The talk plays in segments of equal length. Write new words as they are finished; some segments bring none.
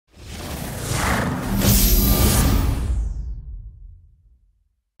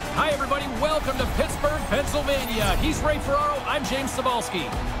Pennsylvania. He's Ray Ferraro. I'm James Cebulski.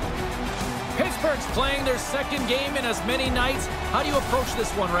 Pittsburgh's playing their second game in as many nights. How do you approach this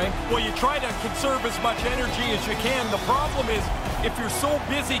one, Ray? Well, you try to conserve as much energy as you can. The problem is, if you're so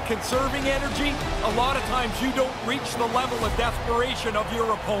busy conserving energy, a lot of times you don't reach the level of desperation of your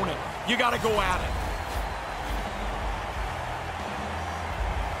opponent. You got to go at it.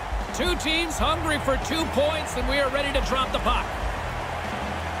 Two teams hungry for 2 points, and we are ready to drop the puck.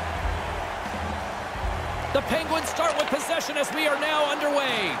 The Penguins start with possession as we are now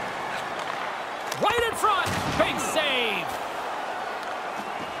underway. Right in front. Big save.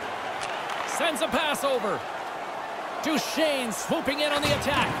 Sends a pass over. Duchesne swooping in on the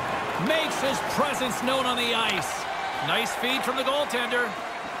attack. Makes his presence known on the ice. Nice feed from the goaltender.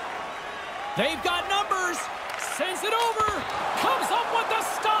 They've got numbers. Sends it over. Comes up with the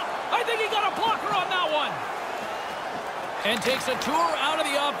stop. I think he got a blocker on that one. And takes a tour out of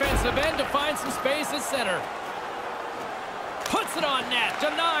the offensive end to find some space at center. Puts it on net.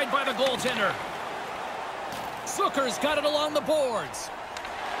 Denied by the goaltender. Zucker's got it along the boards.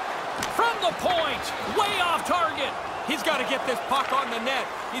 From the point. Way off target. He's got to get this puck on the net.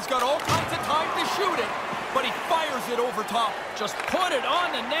 He's got all kinds of time to shoot it, but he fires it over top. Just put it on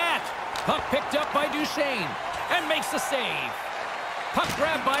the net. Puck picked up by Duchesne and makes the save. Puck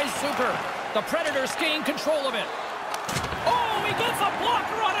grabbed by Zucker. The Predators gain control of it. Oh, he gets a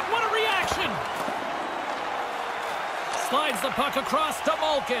blocker on it. What a reaction. Slides the puck across to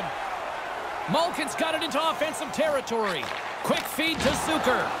Malkin. Malkin's got it into offensive territory. Quick feed to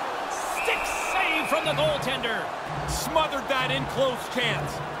Zucker. Stick save from the goaltender. Smothered that in close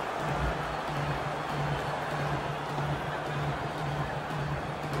chance.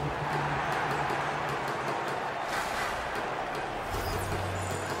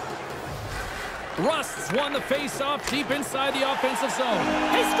 Rust's won the face-off deep inside the offensive zone.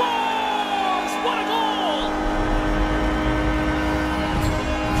 He scores! What a goal!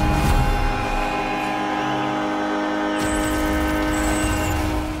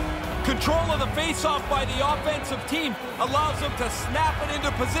 Control of the face-off by the offensive team allows them to snap it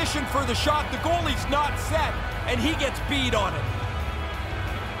into position for the shot. The goalie's not set, and he gets beat on it.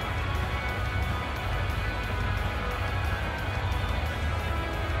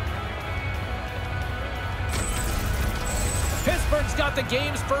 Pittsburgh's got the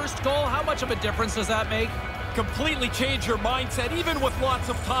game's first goal. How much of a difference does that make? Completely change your mindset, even with lots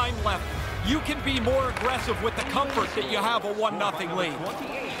of time left. You can be more aggressive with the comfort that you have a 1-0 lead.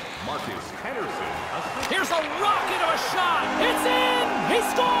 Here's a rocket of a shot. It's in! He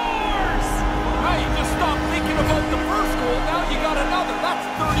scores! Hey, you just stopped thinking about the first goal. Now you got another. That's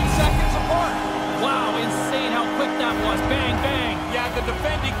 30 seconds apart. Wow, insane how quick that was. Bang, bang. Yeah, the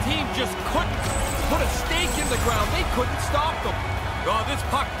defending team just couldn't put a stake in the ground. They couldn't stop them. Oh, this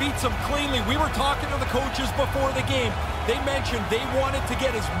puck beats them cleanly. We were talking to the coaches before the game. They mentioned they wanted to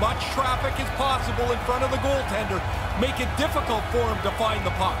get as much traffic as possible in front of the goaltender, make it difficult for him to find the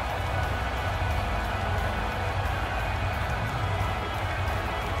puck.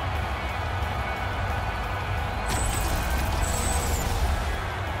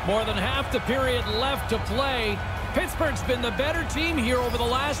 More than half the period left to play. Pittsburgh's been the better team here over the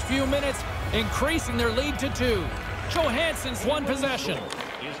last few minutes, increasing their lead to 2. Johansson's won possession.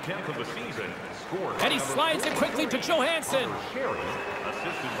 And he slides it quickly to Johansson.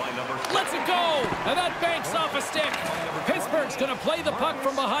 Lets it go. And that banks off a stick. Pittsburgh's going to play the puck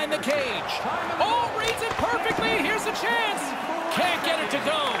from behind the cage. Oh, reads it perfectly. Here's a chance. Can't get it to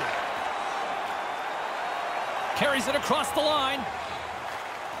go. Carries it across the line.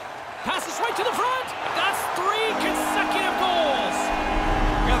 Passes right to the front. That's 3 consecutive goals.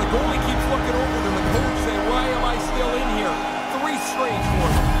 Yeah, the goalie keeps looking over to the coach saying, why am I still in here? 3 straight for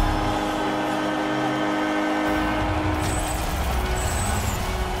him.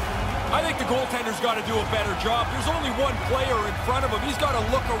 I think the goaltender's got to do a better job. There's only one player in front of him. He's got to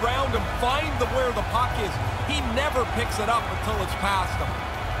look around and find where the puck is. He never picks it up until it's past him.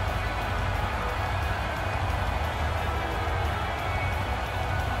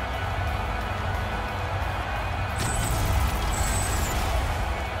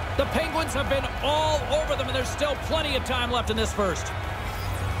 The Penguins have been all over them, and there's still plenty of time left in this first.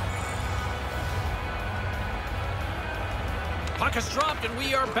 Puck is dropped, and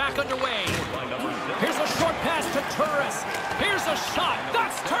we are back underway. Here's a short pass to Turris. Here's a shot.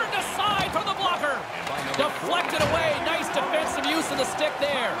 That's turned aside from the blocker. Deflected away. Nice defensive use of the stick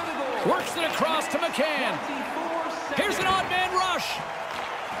there. Works it across to McCann. Here's an odd man rush.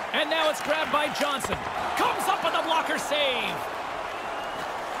 And now it's grabbed by Johnson. Comes up with a blocker save.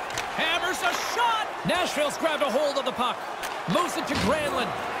 Hammers a shot. Nashville's grabbed a hold of the puck. Moves it to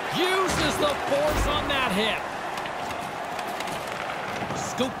Granlund. Uses the force on that hit.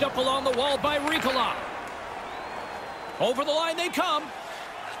 Scooped up along the wall by Ricola. Over the line they come.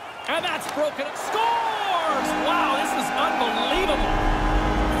 And that's broken. Scores! Wow, this is unbelievable.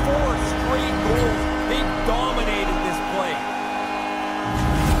 4 straight goals. They dominated this play.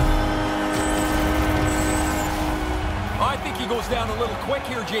 I think he goes down a little quick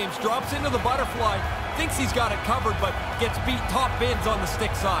here, James. Drops into the butterfly. Thinks he's got it covered, but gets beat top bins on the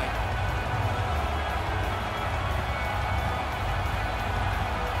stick side.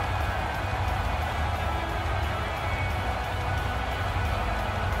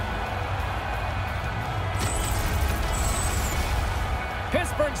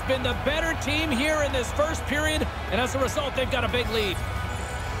 Pittsburgh's been the better team here in this first period, and as a result, they've got a big lead.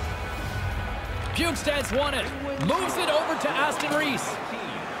 Bjugstad's won it. Moves it over to Aston Reese.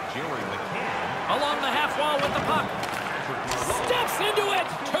 Along the half wall with the puck. Steps into it.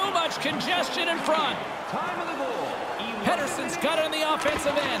 Too much congestion in front. Pedersen's got it on the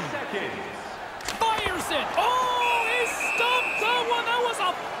offensive end. Fires it. Oh, he stopped that one. That was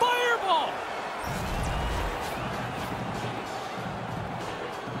a fireball.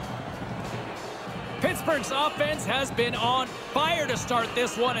 Pittsburgh's offense has been on fire to start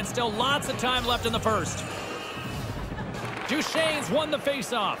this one, and still lots of time left in the first. Duchesne's won the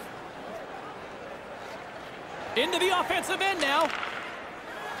faceoff. Into the offensive end now.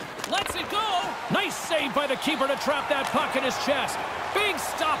 Lets it go. Nice save by the keeper to trap that puck in his chest. Big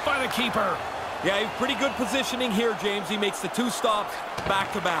stop by the keeper. Yeah, pretty good positioning here, James. He makes the 2 stops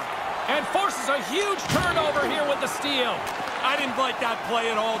back-to-back. And forces a huge turnover here with the steal. I didn't like that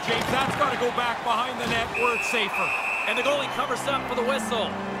play at all, James. That's got to go back behind the net where it's safer. And the goalie covers up for the whistle.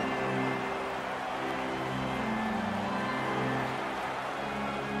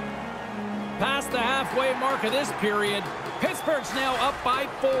 Past the halfway mark of this period, Pittsburgh's now up by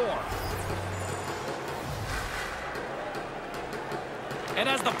 4. And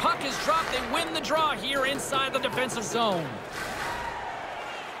as the puck is dropped, they win the draw here inside the defensive zone.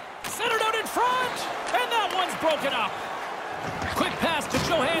 Centered out in front, and that one's broken up. Quick pass to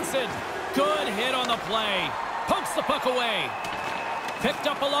Johansson. Good hit on the play. Pokes the puck away. Picked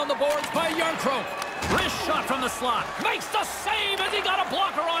up along the boards by Yarncroke. Wrist shot from the slot. Makes the save as he got a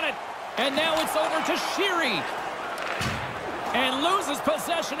blocker on it. And now it's over to Sheary. And loses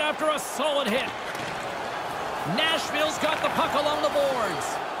possession after a solid hit. Nashville's got the puck along the boards.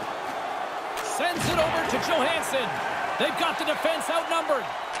 Sends it over to Johansson. They've got the defense outnumbered.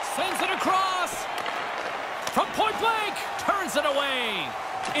 Sends it across. From point blank. Turns it away.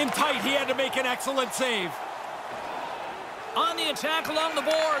 In tight, he had to make an excellent save. On the attack along the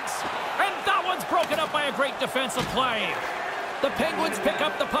boards. And that one's broken up by a great defensive play. The Penguins pick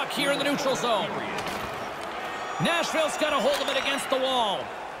up the puck here in the neutral zone. Nashville's got a hold of it against the wall.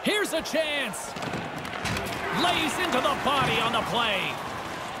 Here's a chance. Lays into the body on the play.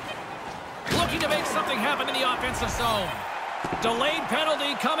 Looking to make something happen in the offensive zone. Delayed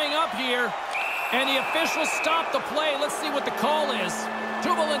penalty coming up here. And the officials stop the play. Let's see what the call is.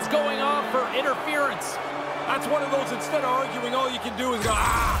 Dumoulin going off for interference. That's one of those, instead of arguing, all you can do is go,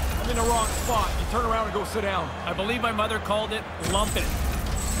 I'm in the wrong spot. You turn around and go sit down. I believe my mother called it lumping.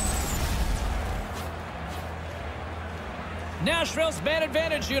 Nashville's man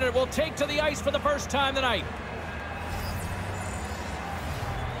advantage unit will take to the ice for the first time tonight.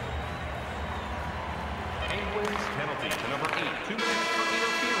 Penguins penalty to number 8. 2 minutes for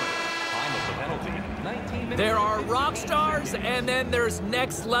interference. Time of the penalty, 19 minutes. There are rock stars, and then there's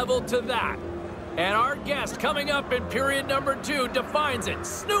next level to that. And our guest coming up in period number 2 defines it.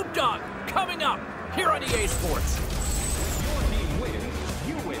 Snoop Dogg coming up here on EA Sports. Your team wins.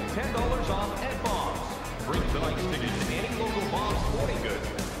 You win $10 off at Bob's. Bring tonight's tickets to any local Bob's Sporting Goods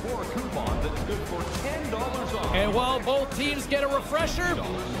for a coupon that's good for $10 off. And while both teams get a refresher,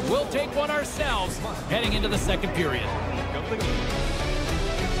 we'll take one ourselves heading into the second period.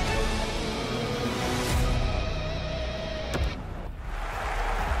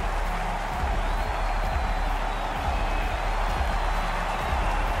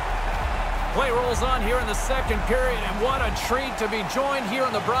 Play rolls on here in the second period, and what a treat to be joined here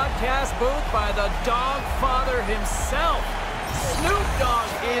in the broadcast booth by the Dog Father himself. Snoop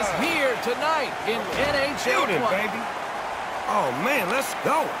Dogg is here tonight in NHL. Shooting, baby. Oh, man, let's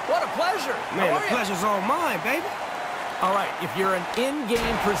go. What a pleasure. Man, the pleasure's all mine, baby. All right, if you're an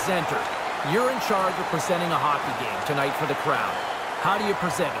in-game presenter, you're in charge of presenting a hockey game tonight for the crowd. How do you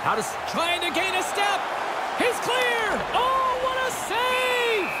present it? Trying to gain a step. He's clear. Oh, what a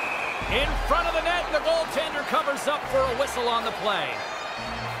save. In front of the net, the goaltender covers up for a whistle on the play.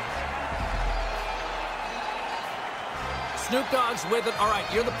 Snoop Dogg's with it. All right,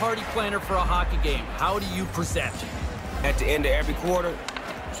 you're the party planner for a hockey game. How do you present? At the end of every quarter,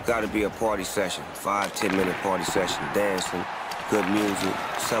 it's got to be a party session. 5-10-minute party session, dancing, good music,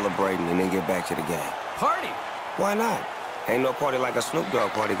 celebrating, and then get back to the game. Party? Why not? Ain't no party like a Snoop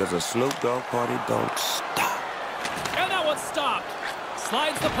Dogg party, because a Snoop Dogg party don't stop. And that one's stopped.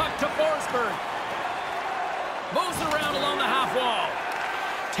 Slides the puck to Forsberg. Moves it around along the half wall.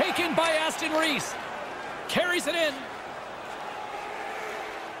 Taken by Aston Reese. Carries it in.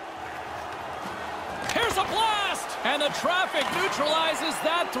 Here's a blast! And the traffic neutralizes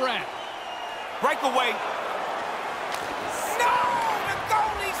that threat. Breakaway. No! The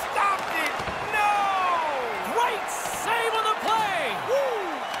goalie stopped it! No! Great save on the play! Woo!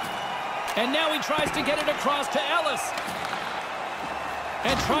 And now he tries to get it across to Ellis.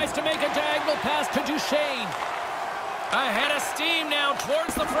 And tries to make a diagonal pass to Duchesne. Ahead of steam now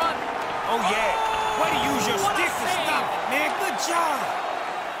towards the front. Oh, yeah. Way to use your what a stick to save. stop it, man. Good job.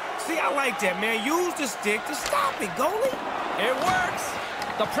 See, I like that, man. Use the stick to stop it, goalie. It works.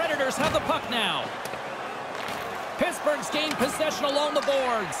 The Predators have the puck now. Pittsburgh's gained possession along the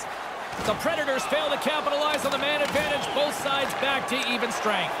boards. The Predators fail to capitalize on the man advantage. Both sides back to even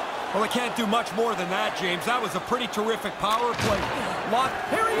strength. Well, I can't do much more than that, James. That was a pretty terrific power play.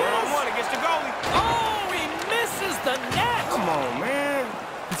 Here he is. One against the goalie. Oh, he misses the net. Come on, man.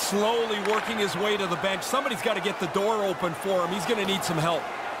 He's slowly working his way to the bench. Somebody's got to get the door open for him. He's going to need some help.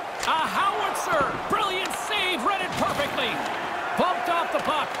 A howitzer. Brilliant save. Read it perfectly. Bumped off the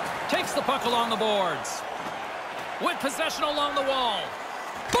puck. Takes the puck along the boards. With possession along the wall.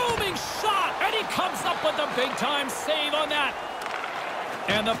 Booming shot. And he comes up with a big-time save on that.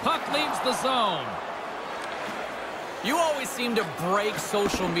 And the puck leaves the zone. You always seem to break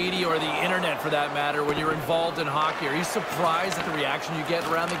social media or the internet, for that matter, when you're involved in hockey. Are you surprised at the reaction you get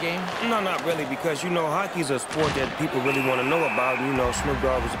around the game? No, not really, because, you know, hockey's a sport that people really want to know about. And, you know, Snoop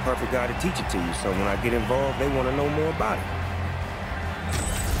Dogg was the perfect guy to teach it to you. So when I get involved, they want to know more about it.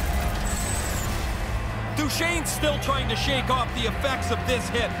 Duchesne's still trying to shake off the effects of this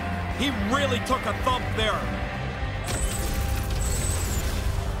hit. He really took a thump there.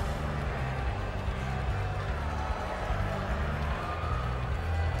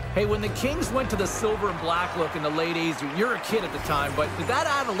 Hey, when the Kings went to the silver and black look in the late 80s, you're a kid at the time, but did that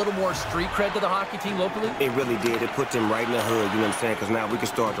add a little more street cred to the hockey team locally? It really did. It put them right in the hood, you know what I'm saying? Because now we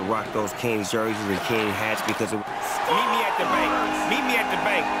can start to rock those Kings jerseys and King hats because of... Meet me at the bank. Meet me at the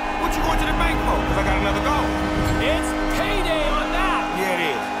bank. What you going to the bank for? Because I got another goal. It's payday on that! Yeah, it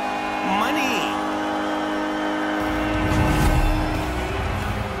is. Money.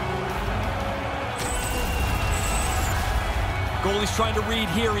 Goalie's trying to read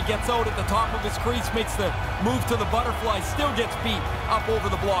here. He gets out at the top of his crease, makes the move to the butterfly, still gets beat up over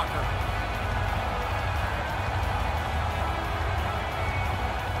the blocker.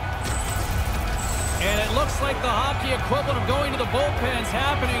 And it looks like the hockey equivalent of going to the bullpen's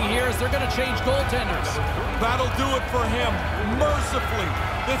happening here as they're going to change goaltenders. That'll do it for him. Mercifully,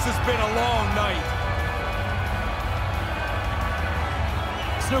 this has been a long night.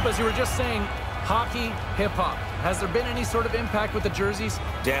 Snoop, as you were just saying, hockey, hip-hop. Has there been any sort of impact with the jerseys?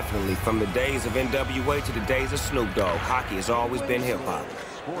 Definitely. From the days of NWA to the days of Snoop Dogg, hockey has always been hip-hop.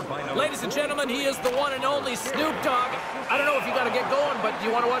 Ladies and gentlemen, he is the one and only Snoop Dogg. I don't know if you got to get going, but do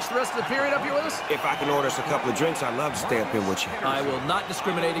you want to watch the rest of the period up here with us? If I can order us a couple of drinks, I'd love to stay up here with you. I will not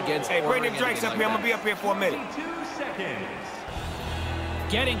discriminate against Hey, bring ordering them drinks up anything here. like I'm going to be up here for a minute. 2 seconds.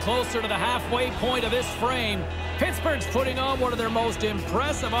 Getting closer to the halfway point of this frame, Pittsburgh's putting on one of their most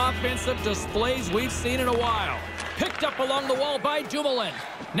impressive offensive displays we've seen in a while. Picked up along the wall by Dumoulin.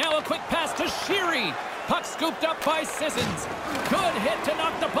 Now a quick pass to Sheary. Puck scooped up by Sissons. Good hit to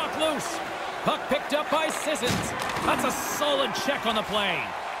knock the puck loose. Puck picked up by Sissons. That's a solid check on the play.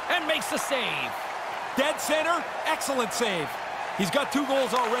 And makes the save. Dead center, excellent save. He's got 2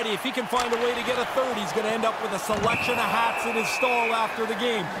 goals already. If he can find a way to get a third, he's going to end up with a selection of hats in his stall after the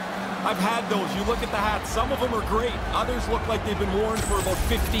game. I've had those. You look at the hats. Some of them are great. Others look like they've been worn for about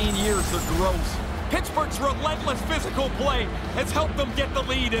 15 years. They're gross. Pittsburgh's relentless physical play has helped them get the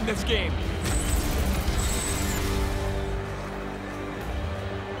lead in this game.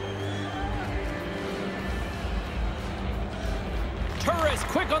 Turris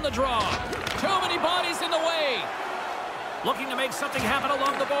quick on the draw. Too many bodies in the way. Looking to make something happen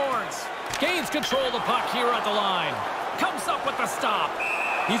along the boards. Gains control of the puck here at the line. Comes up with the stop.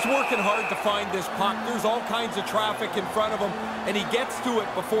 He's working hard to find this puck. There's all kinds of traffic in front of him, and he gets to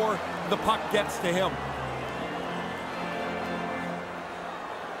it before the puck gets to him.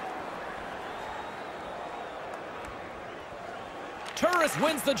 Turris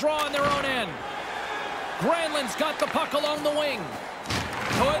wins the draw on their own end. Granlund's got the puck along the wing.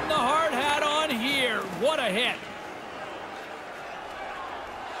 Putting the hard hat on here. What a hit.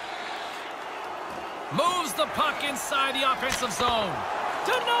 Moves the puck inside the offensive zone.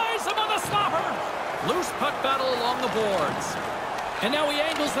 Denies him on the stopper. Loose puck battle along the boards. And now he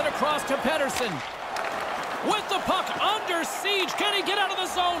angles it across to Pettersson. With the puck under siege. Can he get out of the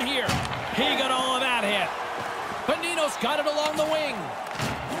zone here? He got all of that hit. Bonino's got it along the wing.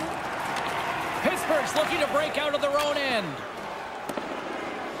 Pittsburgh's looking to break out of their own end.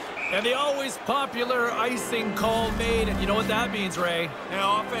 And the always popular icing call made, and you know what that means, Ray?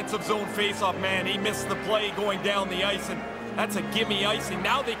 Now, offensive zone faceoff, man, he missed the play going down the ice, and that's a gimme icing.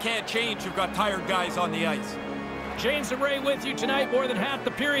 Now they can't change. You've got tired guys on the ice. James and Ray with you tonight. More than half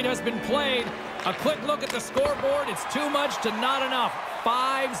the period has been played. A quick look at the scoreboard. It's too much to not enough.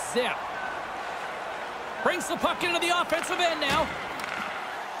 5-zip. Brings the puck into the offensive end now.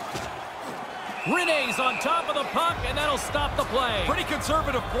 Rene's on top of the puck, and that'll stop the play. Pretty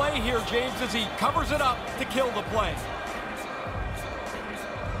conservative play here, James, as he covers it up to kill the play.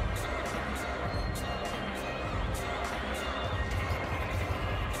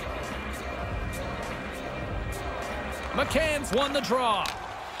 McCann's won the draw.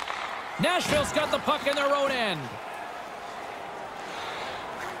 Nashville's got the puck in their own end.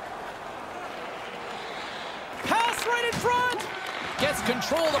 Pass right in front. Gets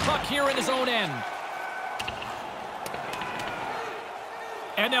control of the puck here in his own end.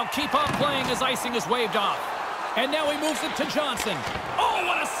 And they'll keep on playing as icing is waved off. And now he moves it to Johnson. Oh,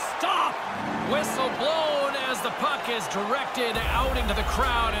 what a stop! Whistle blown as the puck is directed out into the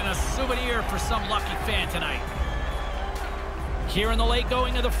crowd, and a souvenir for some lucky fan tonight. Here in the late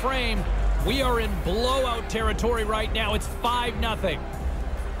going of the frame, we are in blowout territory right now. It's 5-0.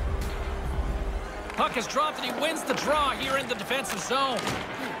 Puck is dropped, and he wins the draw here in the defensive zone.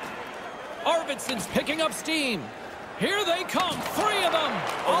 Arvidsson's picking up steam. Here they come, 3 of them.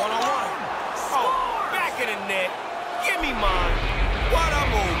 One-on-one. Oh, back of the net. Give me mine. What a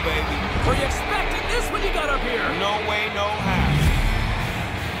move, baby. Were you expecting this when you got up here? No way, no how.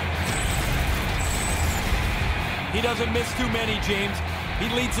 He doesn't miss too many, James. He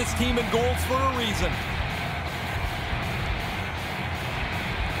leads his team in goals for a reason.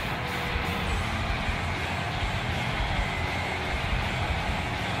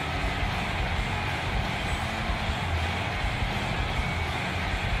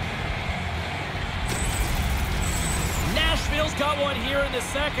 Nashville's got one here in the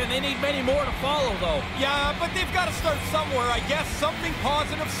second. They need many more to follow, though. Yeah, but they've got to start somewhere, I guess. Something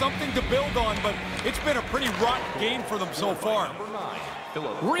positive, something to build on, but it's been a pretty rotten game for them so far.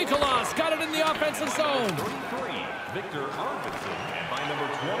 Rikolas got it in the offensive zone.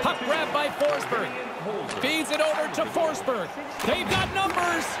 Puck grabbed by Forsberg. Feeds it over to Forsberg. They've got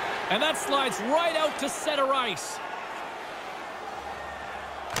numbers, and that slides right out to center ice.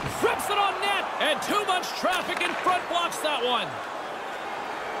 Rips it on net, and too much traffic in front blocks that one.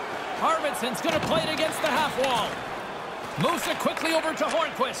 Arvidsson's going to play it against the half wall. Moves it quickly over to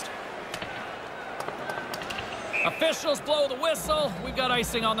Hornquist. Officials blow the whistle. We've got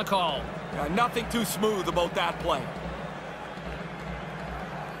icing on the call. Yeah, nothing too smooth about that play.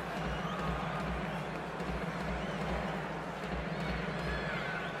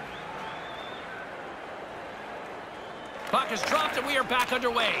 Puck is dropped, and we are back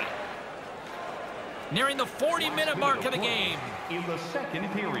underway. Nearing the 40-minute mark of the game. In the second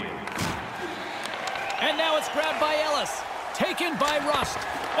period. And now it's grabbed by Ellis. Taken by Rust.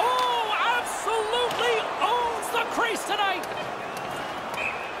 Oh, absolutely owns the crease tonight.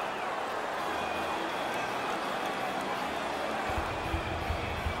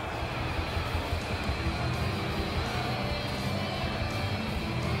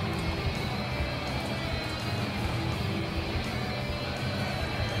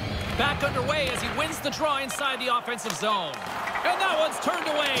 Back underway as he wins the draw inside the offensive zone. And that one's turned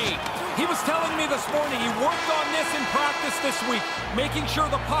away. He was telling me this morning he worked on this in practice this week, making sure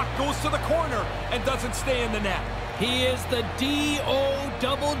the puck goes to the corner and doesn't stay in the net. He is the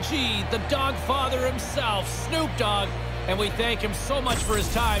D-O-double-G, the dog father himself, Snoop Dogg. And we thank him so much for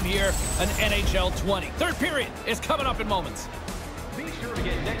his time here on NHL 20. Third period is coming up in moments. Be sure to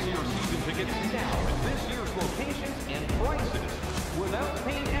get next year's season tickets now at this year's locations and prices without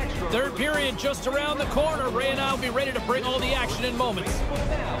paying extra. Third period just around the corner. Ray and I will be ready to bring all the action in moments.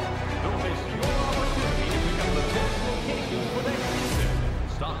 Don't miss your opportunity to become the best location for next season.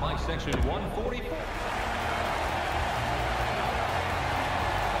 Stop by section 144.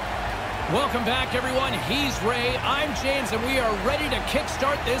 Welcome back, everyone. He's Ray, I'm James, and we are ready to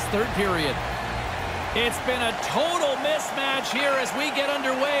kickstart this third period. It's been a total mismatch here as we get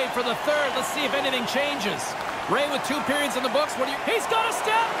underway for the third. Let's see if anything changes. Ray with 2 periods in the books. He's got a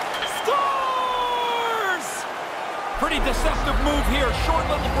step. Scores! Pretty deceptive move here. Short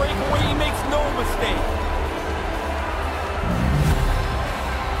little breakaway. He makes no mistake.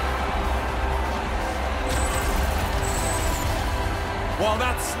 Well,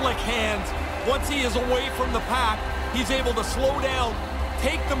 that's slick hands. Once he is away from the pack, he's able to slow down,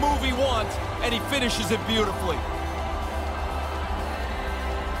 take the move he wants, and he finishes it beautifully.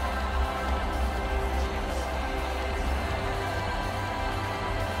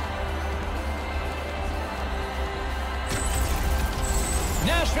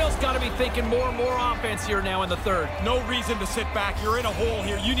 Nashville's got to be thinking more and more offense here now in the third. No reason to sit back. You're in a hole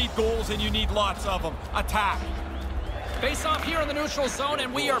here. You need goals, and you need lots of them. Attack. Face off here in the neutral zone,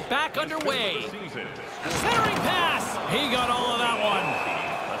 and we are back underway. Centering pass. He got all of that one.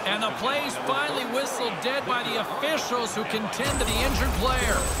 And the play's finally whistled dead by the officials who contend to the injured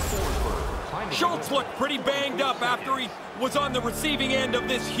player. Schultz looked pretty banged up after he was on the receiving end of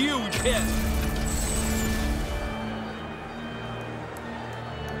this huge hit.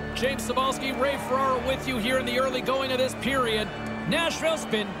 James Cybulski, Ray Ferraro with you here in the early going of this period. Nashville's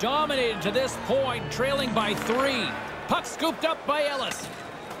been dominated to this point, trailing by 3. Puck scooped up by Ellis.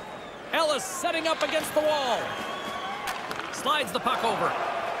 Ellis setting up against the wall. Slides the puck over.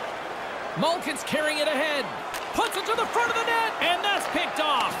 Malkin's carrying it ahead. Puts it to the front of the net, and that's picked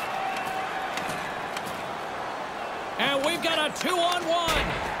off. And we've got a 2-on-1.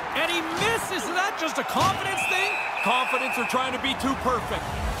 And he misses. Is that just a confidence thing? Confidence or trying to be too perfect.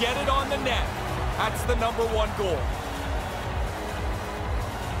 Get it on the net. That's the #1 goal.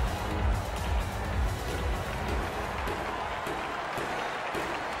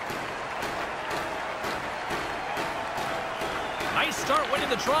 Nice start winning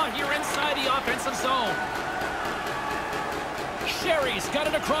the draw here inside the offensive zone. Sherry's got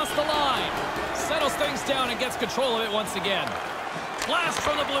it across the line. Settles things down and gets control of it once again. Blast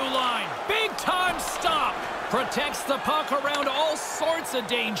from the blue line. Big time stop. Protects the puck around all sorts of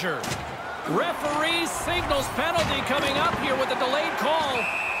danger. Referee signals penalty coming up here with a delayed call.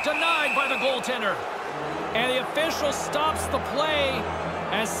 Denied by the goaltender. And the official stops the play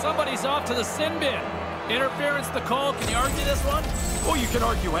as somebody's off to the sin bin. Interference the call. Can you argue this one? Well, you can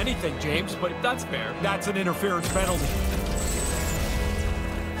argue anything, James, but That's fair. that's an interference penalty.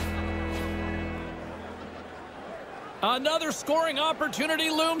 Another scoring opportunity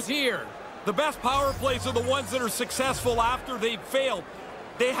looms here. The best power plays are the ones that are successful after they've failed.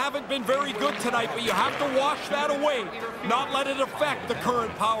 They haven't been very good tonight, but you have to wash that away, not let it affect the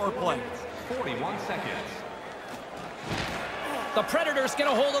current power play. 41 seconds. The Predators get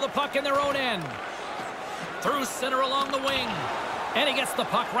a hold of the puck in their own end. Through center along the wing. And he gets the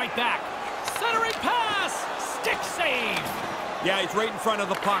puck right back. Centering pass! Stick save! Yeah, he's right in front of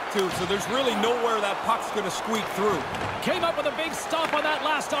the puck, too, so there's really nowhere that puck's going to squeak through. Came up with a big stop on that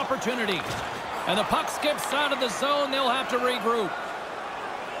last opportunity. And the puck skips out of the zone. They'll have to regroup.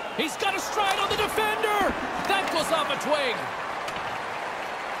 He's got a stride on the defender. That goes off a twig.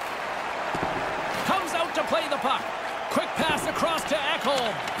 Comes out to play the puck. Quick pass across to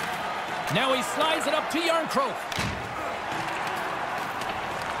Ekholm. Now he slides it up to Yarncroke.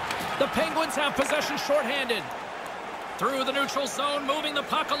 The Penguins have possession shorthanded. Through the neutral zone, moving the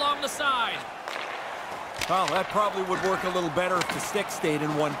puck along the side. Well, that probably would work a little better if the stick stayed in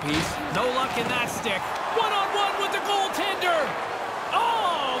one piece. No luck in that stick. One-on-one with the goaltender.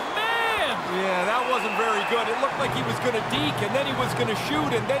 Oh, man! Yeah, that wasn't very good. It looked like he was going to deke, and then he was going to shoot,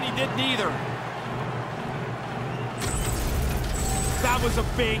 and then he did neither. That was a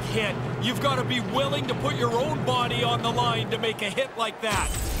big hit. You've got to be willing to put your own body on the line to make a hit like that.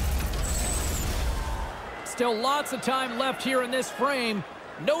 Still lots of time left here in this frame.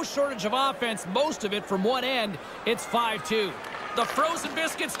 No shortage of offense, most of it from one end. It's 5-2. The frozen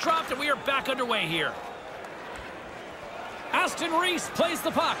biscuits dropped, and we are back underway here. Aston Reese plays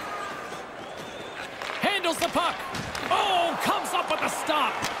the puck. Handles the puck. Oh, comes up with a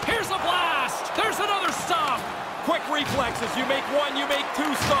stop. Here's a blast. There's another stop. Quick reflexes. You make one, you make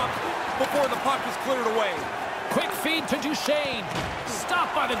two stops before the puck is cleared away. Quick feed to Duchesne.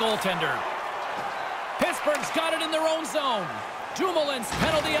 Stopped by the goaltender. Pittsburgh's got it in their own zone. Dumoulin's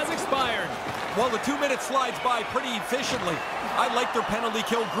penalty has expired. Well, the 2 minute slides by pretty efficiently. I like their penalty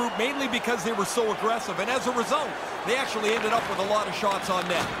kill group mainly because they were so aggressive, and as a result, they actually ended up with a lot of shots on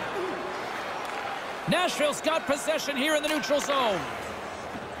net. Nashville's got possession here in the neutral zone.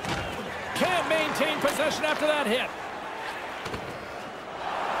 Can't maintain possession after that hit.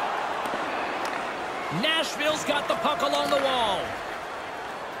 Nashville's got the puck along the wall.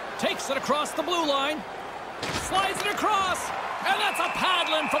 Takes it across the blue line. Slides it across. And that's a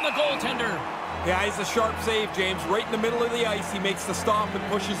paddling from the goaltender. Yeah, he's a sharp save, James. Right in the middle of the ice, he makes the stop and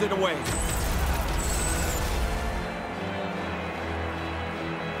pushes it away.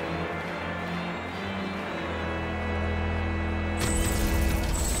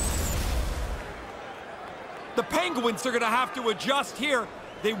 The Penguins are going to have to adjust here.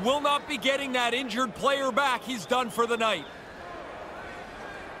 They will not be getting that injured player back. He's done for the night.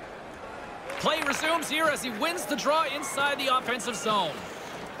 Play resumes here as he wins the draw inside the offensive zone.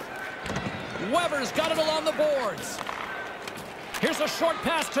 Weber's got it along the boards. Here's a short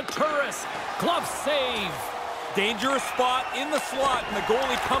pass to Turris. Glove save. Dangerous spot in the slot, and the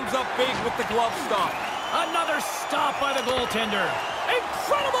goalie comes up big with the glove stop. Another stop by the goaltender.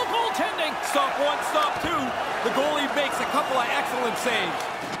 Incredible goaltending. Stop one, stop two. The goalie makes a couple of excellent saves.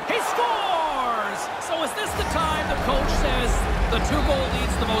 He scores! So is this the time the coach says the 2-goal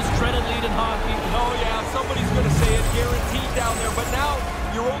lead's the most dreaded lead in hockey? Oh yeah, somebody's going to say it guaranteed down there, but now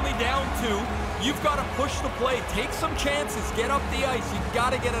you're only down 2. You've got to push the play, take some chances, get up the ice. You've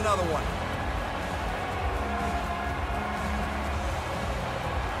got to get another one.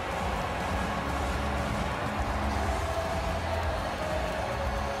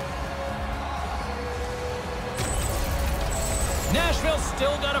 Nashville's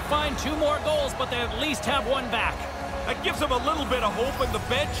still got to find 2 more goals, but they at least have 1 back. That gives them a little bit of hope, and the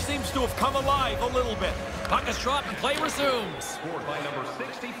bench seems to have come alive a little bit. Puck is dropped and play resumes. Scored by number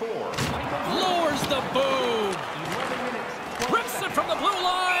 64. Lowers the boom. Rips it from the blue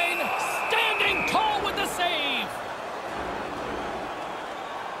line. Standing tall with the save.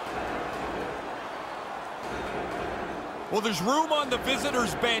 Well, there's room on the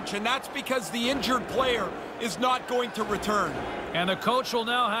visitors' bench, and that's because the injured player is not going to return. And the coach will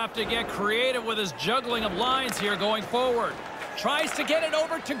now have to get creative with his juggling of lines here going forward. Tries to get it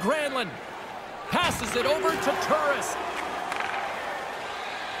over to Granlund. Passes it over to Turris.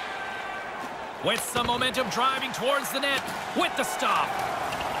 With some momentum driving towards the net with the stop.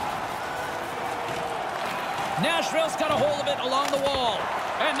 Nashville's got a hold of it along the wall.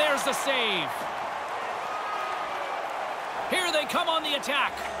 And there's the save. Here they come on the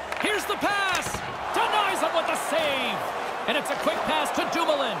attack. Here's the pass. Denies him with the save. And it's a quick pass to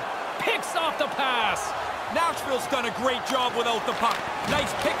Dumoulin. Picks off the pass. Nashville's done a great job without the puck.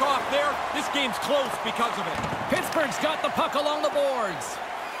 Nice pick-off there. This game's close because of it. Pittsburgh's got the puck along the boards.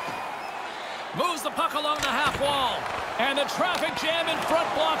 Moves the puck along the half wall. And the traffic jam in front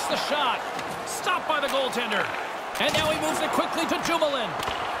blocks the shot. Stopped by the goaltender. And now he moves it quickly to Dumoulin.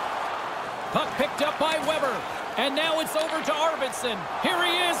 Puck picked up by Weber. And now it's over to Arvidsson. Here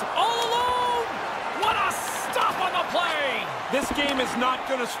he is, all alone! What a stop on the play! This game is not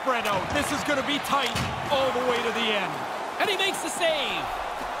going to spread out. This is going to be tight all the way to the end. And he makes the save.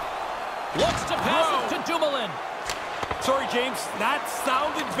 Looks to pass it to Dumoulin. Sorry, James, that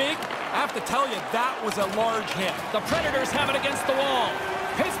sounded big. I have to tell you, that was a large hit. The Predators have it against the wall.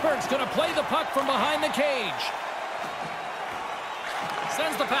 Pittsburgh's going to play the puck from behind the cage.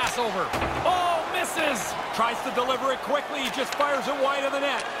 Sends the pass over. Oh, misses. Tries to deliver it quickly. He just fires it wide of the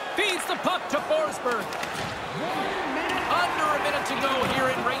net. Feeds the puck to Forsberg. Under a minute to go here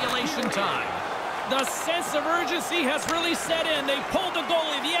in regulation time. The sense of urgency has really set in. They pulled the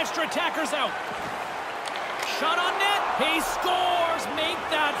goalie. The extra attacker's out. Shot on net. He scores. Make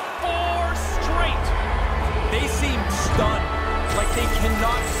that 4 straight. They seem stunned. Like they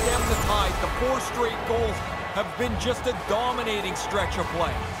cannot stem the tide. The 4 straight goals have been just a dominating stretch of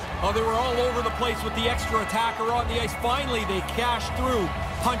play. Oh, they were all over the place with the extra attacker on the ice. Finally, they cashed through,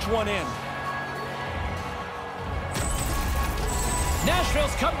 punch one in.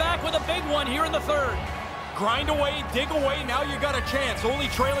 Nashville's come back with a big one here in the 3rd. Grind away, dig away, now you got a chance. Only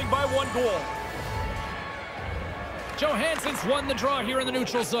trailing by 1 goal. Johansson's won the draw here in the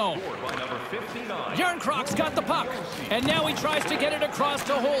neutral zone. Järnkrok's got the puck. And now he tries to get it across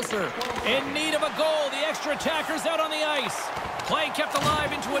to Holzer. In need of a goal, the extra attacker's out on the ice. Play kept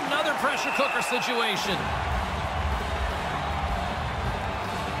alive into another pressure cooker situation.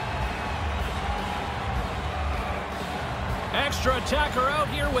 Extra attacker out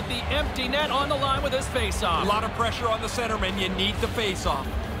here with the empty net on the line with his face-off. A lot of pressure on the centerman. You need the face-off.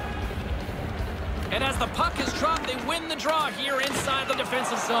 And as the puck is dropped, they win the draw here inside the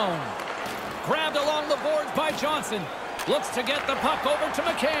defensive zone. Grabbed along the boards by Johnson. Looks to get the puck over to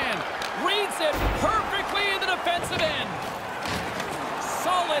McCann. Reads it perfectly in the defensive end.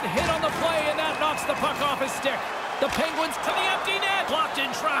 Solid hit on the play, and that knocks the puck off his stick. The Penguins to the empty net. Blocked in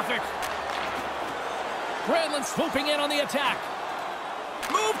traffic. Granlund swooping in on the attack.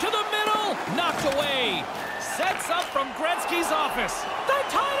 Move to the middle. Knocked away. Sets up from Gretzky's office. They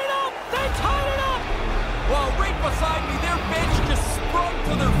tied it up! They tied it up! Well, right beside me, their bench just sprung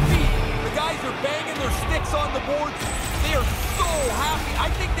to their feet. The guys are banging their sticks on the boards. They are so happy. I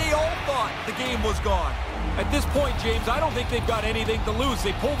think they all thought the game was gone. At this point, James, I don't think they've got anything to lose.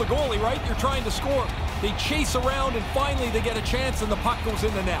 They pull the goalie, right? You're trying to score. They chase around, and finally they get a chance, and the puck goes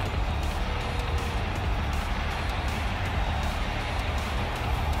in the net.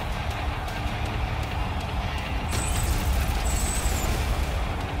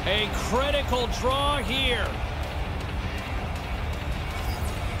 A critical draw here.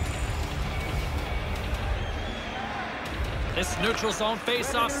 This neutral zone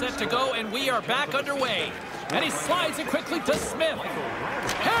face-off set to go, and we are back underway. And he slides it quickly to Smith.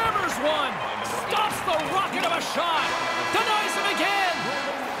 Hammers one. Stops the rocket of a shot. Denies him again.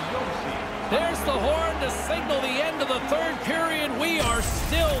 There's the horn to signal the end of the third period. We are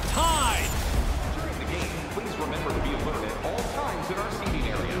still tied. During the game, please remember to be alert at all times in our seating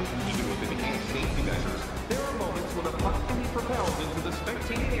area. Even with enhanced safety measures, there are moments when a puck can be propelled into the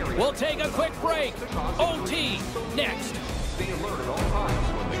spectating area. We'll take a quick break. OT next. Stay alert at all times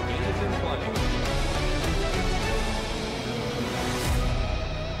when the game is in play.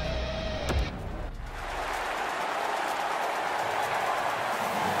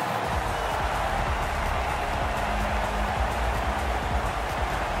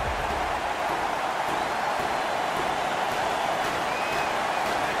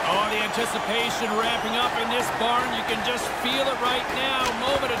 Anticipation ramping up in this barn. You can just feel it right now.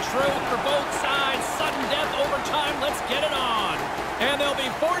 Moment of truth for both sides. Sudden death overtime. Let's get it on. And they'll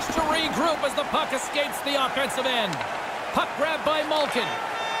be forced to regroup as the puck escapes the offensive end. Puck grabbed by Malkin.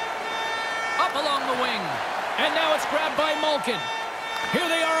 Up along the wing. And now it's grabbed by Malkin. Here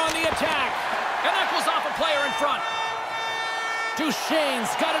they are on the attack. And that goes off a player in front.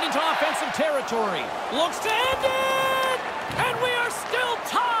 Duchesne's got it into offensive territory. Looks to end it! And we are still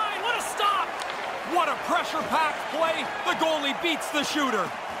tied! What a pressure-packed play. The goalie beats the shooter.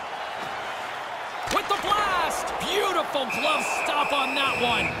 With the blast! Beautiful glove stop on that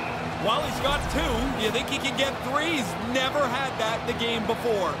one. Well, he's got two. You think he can get three? He's never had that in the game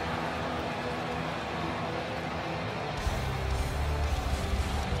before.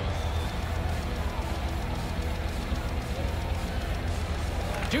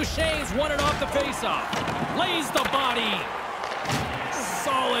 Duchesne's won it off the faceoff. Lays the body.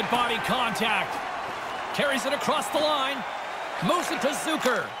 Solid body contact. Carries it across the line. Moves it to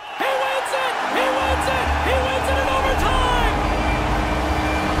Zucker. He wins it! He wins it! He wins it in overtime!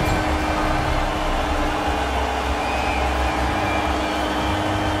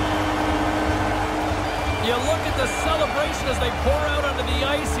 You look at the celebration as they pour out onto the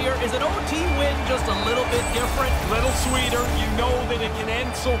ice here. Is an OT win just a little bit different? Little sweeter. You know that it can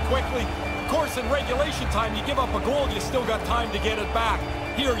end so quickly. Of course, in regulation time, you give up a goal, you still got time to get it back.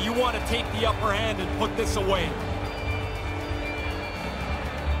 Here, you want to take the upper hand and put this away.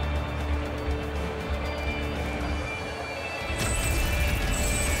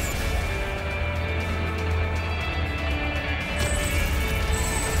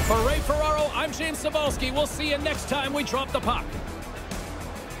 For Ray Ferraro, I'm James Cebulski. We'll see you next time we drop the puck.